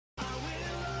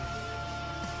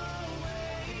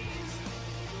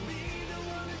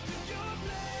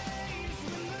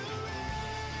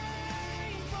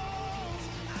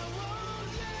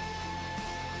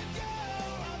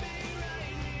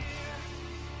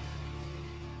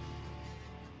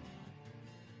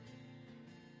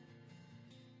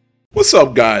What's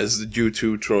up, guys? The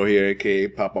YouTube troll here, aka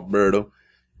Papa Berto,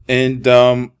 and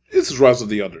this is Rise of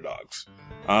the Underdogs.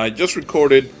 I just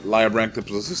recorded live ranked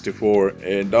episode 64,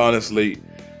 and honestly,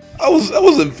 I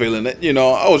wasn't feeling it. You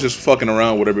know, I was just fucking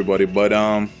around with everybody. But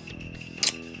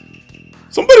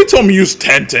somebody told me use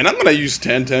 1010. I'm gonna use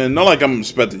 1010. Not like I'm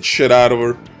expecting shit out of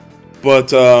her,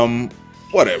 but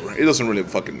whatever. It doesn't really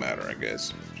fucking matter, I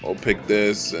guess. I'll pick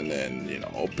this, and then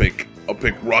I'll pick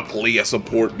Rock Lee as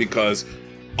support because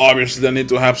obviously I need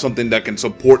to have something that can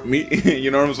support me.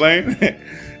 You know what I'm saying?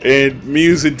 And me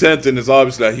using 1010 is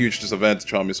obviously a huge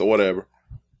disadvantage on me, so whatever.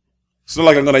 It's not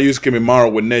like I'm gonna use Kimimaro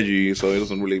with Neji, so it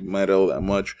doesn't really matter all that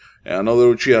much. And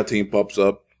another Uchiha team pops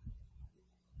up.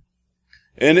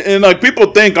 And like,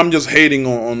 people think I'm just hating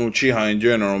on Uchiha in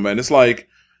general, man. It's like,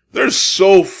 they're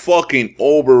so fucking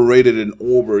overrated and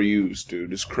overused,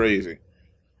 dude. It's crazy.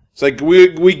 It's like,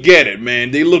 we get it,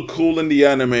 man. They look cool in the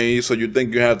anime, so you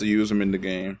think you have to use them in the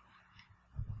game.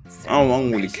 I don't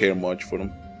really care much for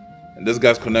them. And this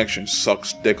guy's connection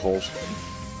sucks dickholes.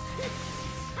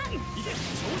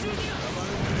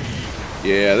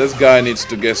 Yeah, this guy needs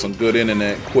to get some good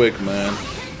internet quick, man.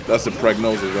 That's the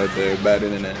prognosis right there, bad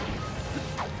internet.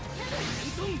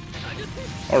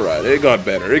 Alright, it got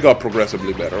better. It got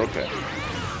progressively better, okay.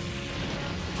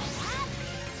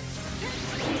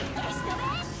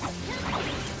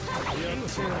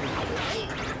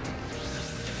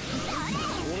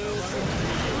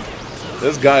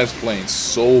 This guy is playing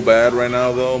so bad right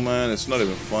now, though, man. It's not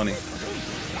even funny.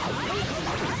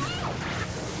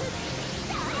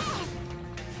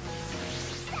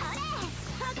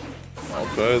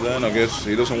 Okay, then I guess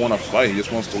he doesn't want to fight. He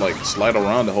just wants to like slide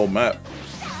around the whole map.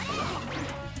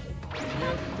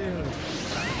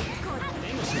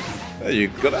 There you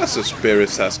go. That's a spirit,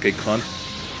 Sasuke cunt.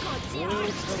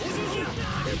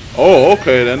 Oh,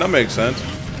 okay, then that makes sense.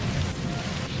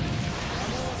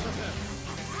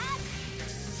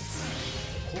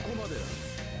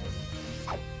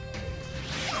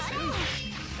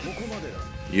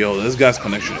 Yo, this guy's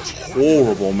connection is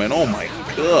horrible, man. Oh my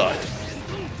god.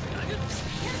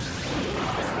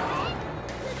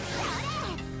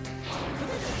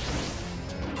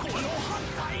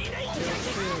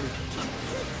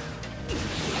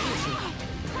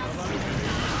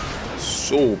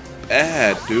 So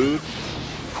bad, dude.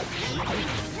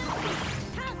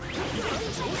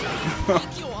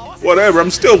 Whatever, I'm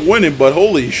still winning, but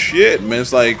holy shit, man.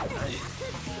 It's like,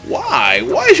 why?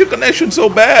 Why is your connection so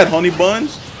bad, honey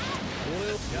buns?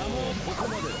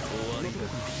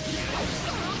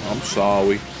 I'm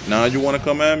sorry. Now you want to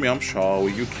come at me? I'm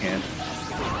sorry. You can't.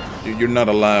 You're not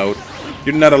allowed.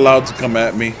 You're not allowed to come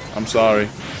at me. I'm sorry.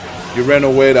 You ran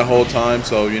away the whole time,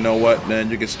 so you know what? Then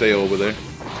you can stay over there.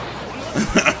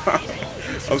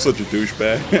 I'm such a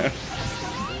douchebag.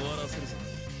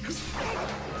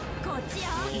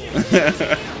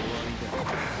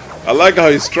 I like how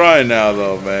he's trying now,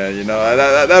 though, man. You know,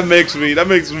 that makes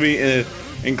me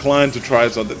inclined to try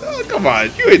something. Oh, come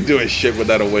on, you ain't doing shit with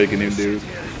that awakening, dude.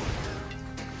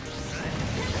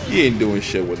 You ain't doing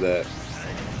shit with that.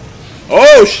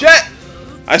 Oh shit!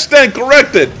 I stand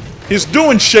corrected. He's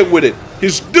doing shit with it.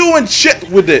 He's doing shit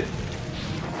with it.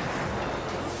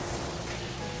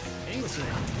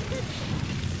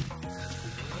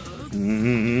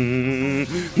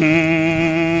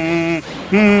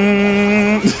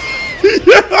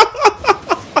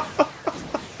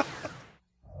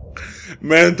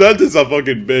 Man, Tanta's a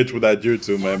fucking bitch with that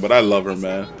jutsu, man, but I love her,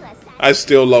 man. I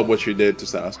still love what she did to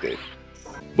Sasuke.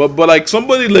 But like,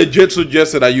 somebody legit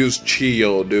suggested I use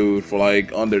Chiyo, dude, for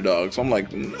like Underdogs. I'm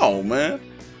like, no, man.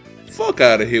 Fuck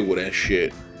out of here with that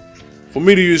shit. For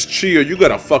me to use Chiyo, you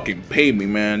gotta fucking pay me,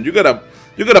 man. You gotta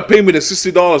pay me the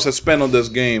 $60 I spent on this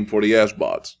game for the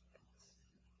S-bots.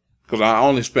 Because I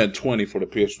only spent $20 for the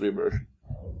PS3 version.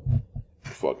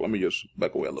 Fuck, let me just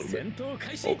back away a little bit.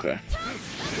 Okay.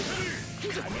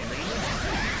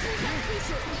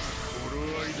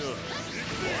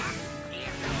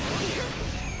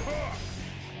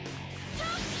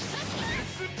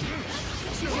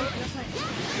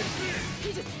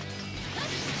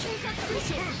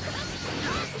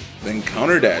 Then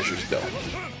counter dash is dope.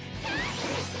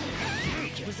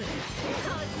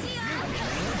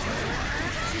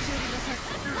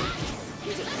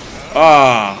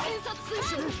 Ah.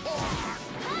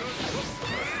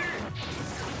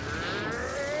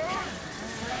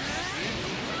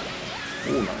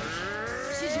 Ooh,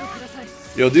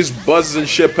 nice. Yo, these buses and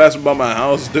shit passing by my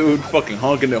house, dude. Fucking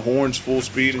honking their horns full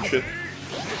speed and shit.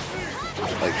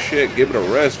 Like, shit, give it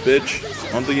a rest, bitch.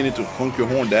 I don't think you need to honk your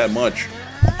horn that much.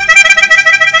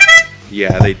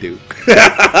 Yeah, they do.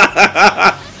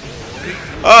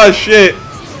 Oh, shit.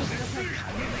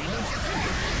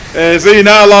 And see,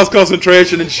 now I lost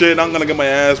concentration and shit. I'm gonna get my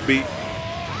ass beat.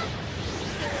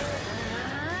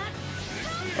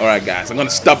 Alright, guys, I'm gonna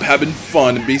stop having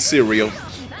fun and be serial.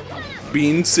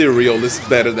 Being serial is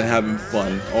better than having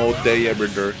fun all day, every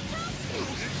day.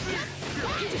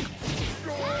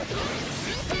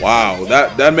 Wow,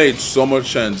 that made so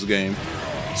much sense, game.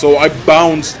 So I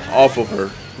bounced off of her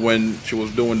when she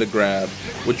was doing the grab,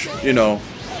 which, you know,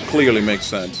 clearly makes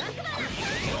sense.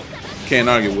 Can't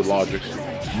argue with logic.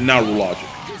 Naru logic.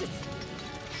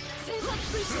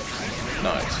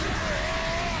 Nice.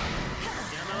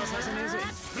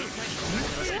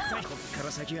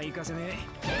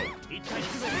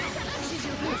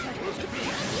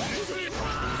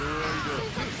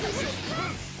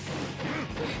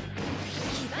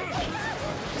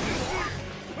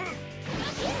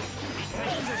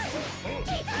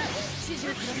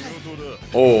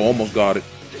 Oh, almost got it.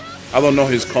 I don't know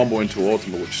his combo into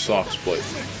ultimate, which sucks, but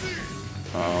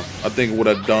I think it would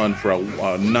have done for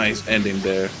a nice ending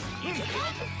there.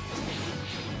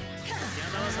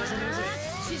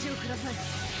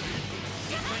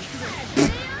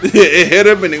 It hit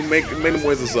him and it made him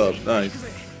waste us up. Nice.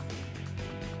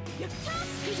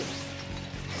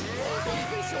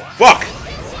 Fuck!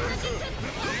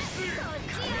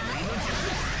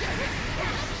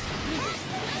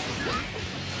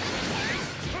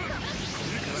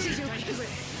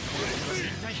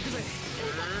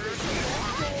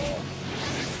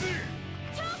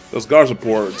 Those guard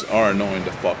supports are annoying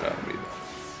the fuck out of me,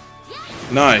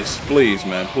 though. Nice. Please,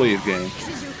 man. Please, game.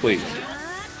 Please.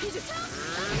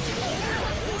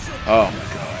 Oh, my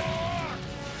God.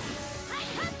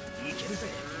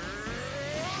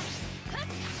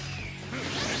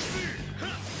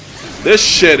 This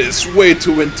shit is way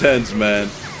too intense, man,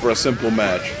 for a simple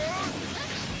match.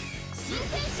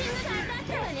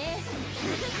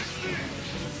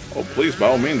 Oh, please, by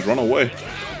all means, run away.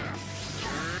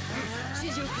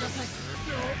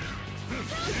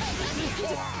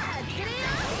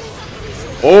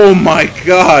 Oh my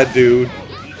God, dude.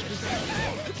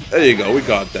 There you go, we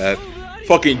got that.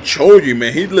 Fucking Choji,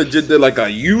 man. He legit did like a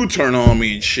U-turn on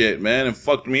me and shit, man, and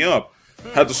fucked me up.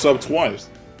 Had to sub twice.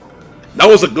 That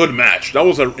was a good match. That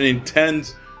was an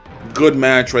intense, good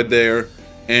match right there.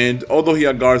 And although he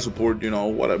had guard support, you know,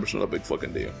 whatever, it's not a big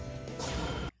fucking deal.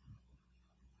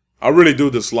 I really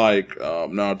do dislike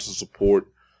Naruto's support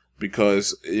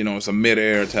because, you know, it's a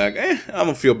mid-air attack. I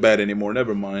don't feel bad anymore.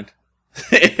 Never mind.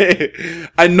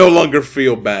 I no longer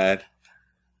feel bad.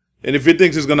 And if he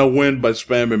thinks he's gonna win by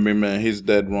spamming me, man, he's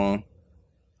dead wrong.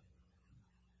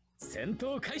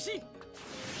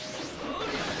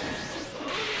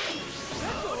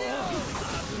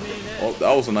 Oh,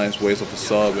 that was a nice waste of a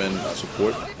sub and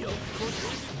support.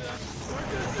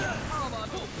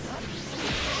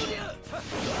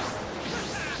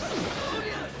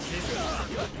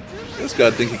 This guy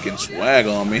think he can swag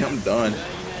on me. I'm done.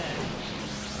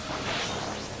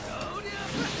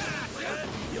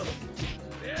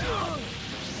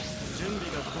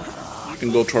 You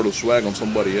can go try to swag on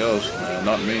somebody else,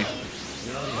 not me.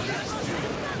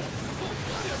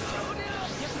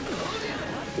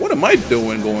 What am I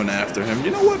doing going after him?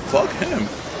 You know what? Fuck him.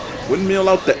 Wouldn't meal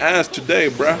out the ass today,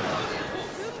 bruh.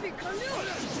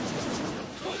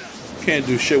 Can't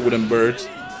do shit with them birds.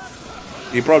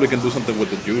 He probably can do something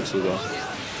with the jutsu though.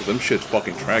 Cause them shit's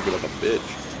fucking tracky like a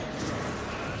bitch.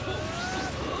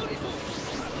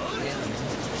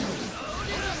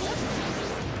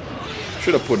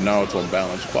 Should have put Naruto on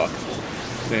balance, fuck.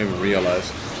 Didn't even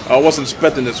realize. I wasn't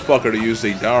expecting this fucker to use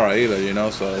the Dara either, you know,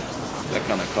 so that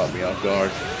kinda caught me off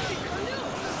guard.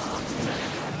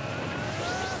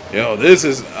 Yo, this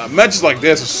is matches like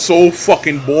this are so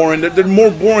fucking boring. They're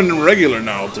more boring than regular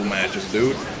Naruto matches,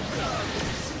 dude.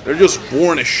 They're just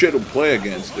boring as shit to play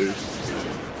against, dude.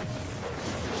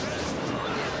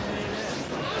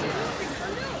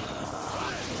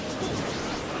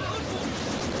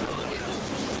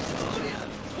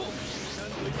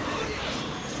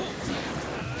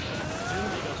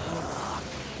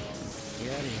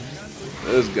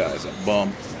 This guy's a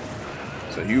bum.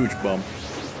 It's a huge bum.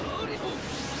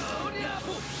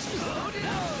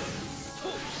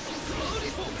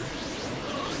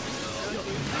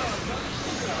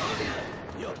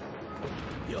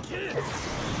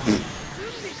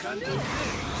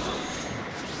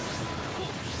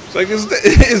 It's like,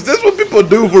 is this what people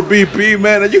do for BP,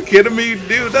 man? Are you kidding me,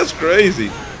 dude? That's crazy.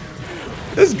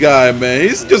 This guy, man,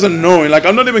 he's just annoying. Like,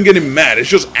 I'm not even getting mad. It's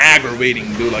just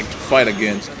aggravating, dude, like, to fight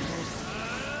against.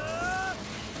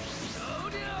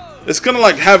 It's kind of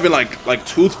like having, like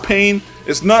tooth pain.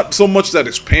 It's not so much that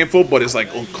it's painful, but it's,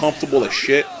 like, uncomfortable as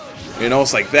shit. You know,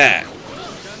 it's like that.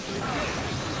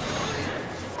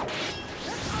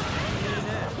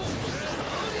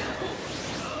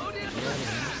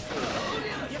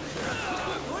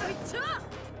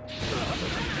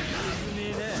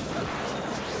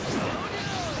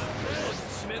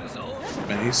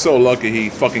 He's so lucky he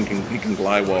can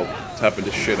glide while tapping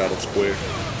the shit out of square.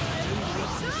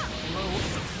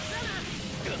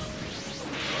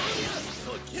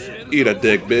 Eat a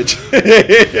dick, bitch.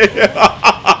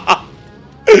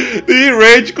 Did he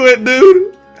rage quit,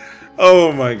 dude?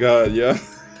 Oh my god, yeah.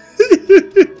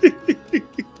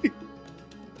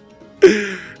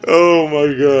 Oh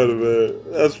my god, man.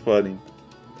 That's funny.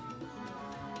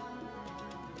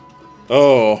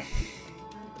 Oh.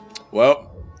 Well,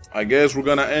 I guess we're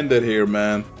gonna end it here,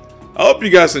 man. I hope you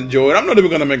guys enjoyed. I'm not even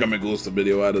gonna make a Gusta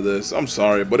video out of this. I'm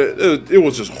sorry, but it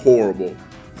was just horrible.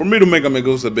 For me to make a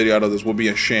Gusta video out of this would be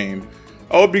a shame.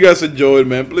 I hope you guys enjoyed,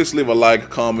 man. Please leave a like,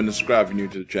 comment, and subscribe if you're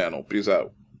new to the channel. Peace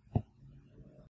out.